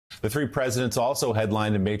The three presidents also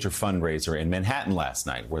headlined a major fundraiser in Manhattan last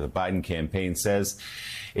night, where the Biden campaign says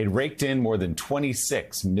it raked in more than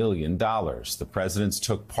 $26 million. The presidents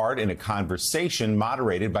took part in a conversation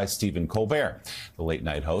moderated by Stephen Colbert. The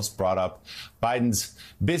late-night host brought up Biden's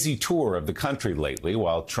busy tour of the country lately,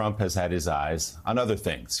 while Trump has had his eyes on other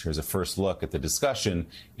things. Here's a first look at the discussion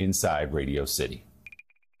inside Radio City.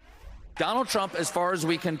 Donald Trump, as far as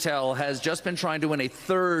we can tell, has just been trying to win a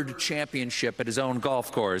third championship at his own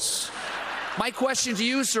golf course. My question to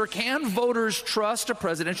you, sir, can voters trust a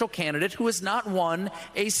presidential candidate who has not won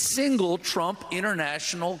a single Trump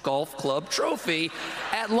International Golf Club trophy?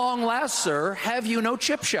 At long last, sir, have you no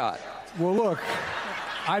chip shot? Well, look,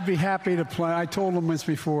 I'd be happy to play. I told him this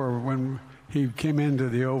before when he came into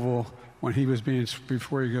the Oval, when he was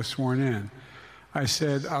before he got sworn in. I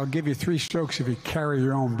said, I'll give you 3 strokes if you carry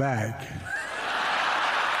your own bag.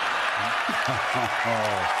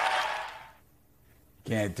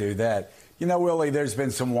 Can't do that. You know, Willie, there's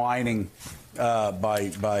been some whining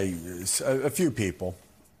by a few people,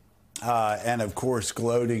 and of course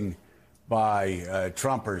gloating by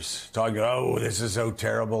Trumpers, talking, oh, this is so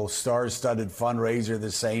terrible, star-studded fundraiser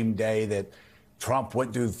the same day that Trump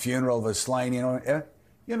went to the funeral of a slain,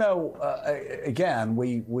 again,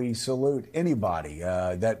 we salute anybody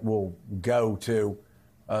that will go to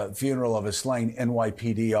a funeral of a slain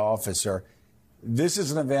NYPD officer. This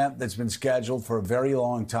is an event that's been scheduled for a very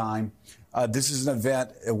long time. This is an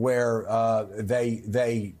event where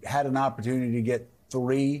they had an opportunity to get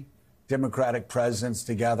 3 Democratic presidents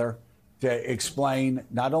together to explain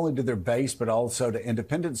not only to their base, but also to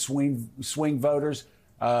independent swing voters,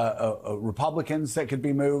 Republicans that could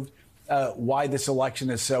be moved, why this election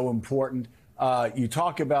is so important. You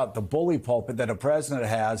talk about the bully pulpit that a president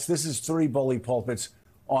has. This is 3 bully pulpits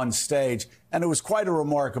on stage. And it was quite a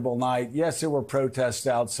remarkable night. Yes, there were protests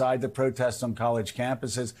outside, the protests on college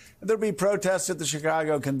campuses. There'll be protests at the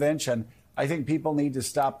Chicago convention. I think people need to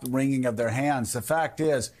stop the wringing of their hands. The fact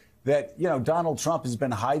is that, Donald Trump has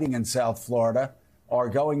been hiding in South Florida, or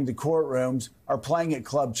going to courtrooms, or playing at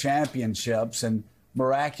club championships, and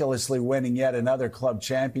miraculously winning yet another club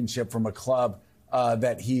championship from a club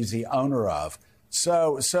that he's the owner of.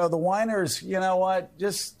 So the whiners, you know what?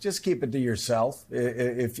 Just keep it to yourself.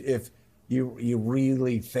 If you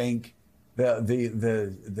really think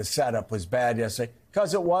the setup was bad yesterday,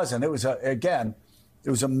 because it wasn't. It was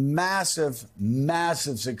a massive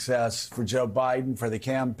success for Joe Biden, for the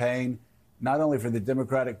campaign, not only for the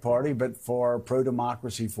Democratic Party, but for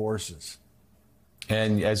pro-democracy forces.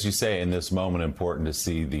 And as you say, in this moment, important to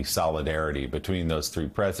see the solidarity between those 3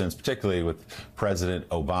 presidents, particularly with President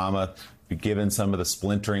Obama. Given some of the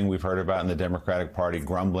splintering we've heard about in the Democratic Party,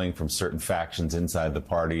 grumbling from certain factions inside the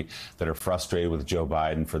party that are frustrated with Joe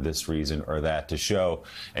Biden for this reason or that, to show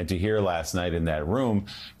and to hear last night in that room,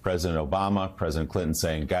 President Obama, President Clinton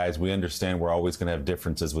saying, guys, we understand we're always going to have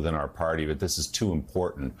differences within our party, but this is too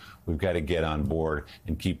important. We've got to get on board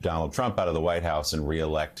and keep Donald Trump out of the White House and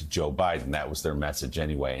reelect Joe Biden. That was their message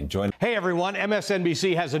anyway. Hey, everyone.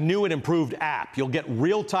 MSNBC has a new and improved app. You'll get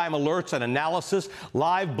real-time alerts and analysis,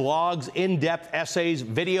 live blogs, in-depth essays,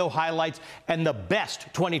 video highlights, and the best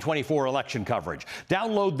 2024 election coverage.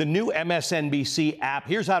 Download the new MSNBC app.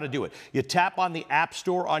 Here's how to do it. You tap on the App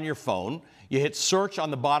Store on your phone. You hit search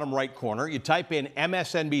on the bottom right corner. You type in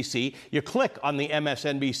MSNBC. You click on the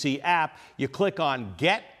MSNBC app. You click on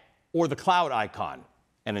Get or the cloud icon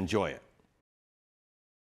and enjoy it.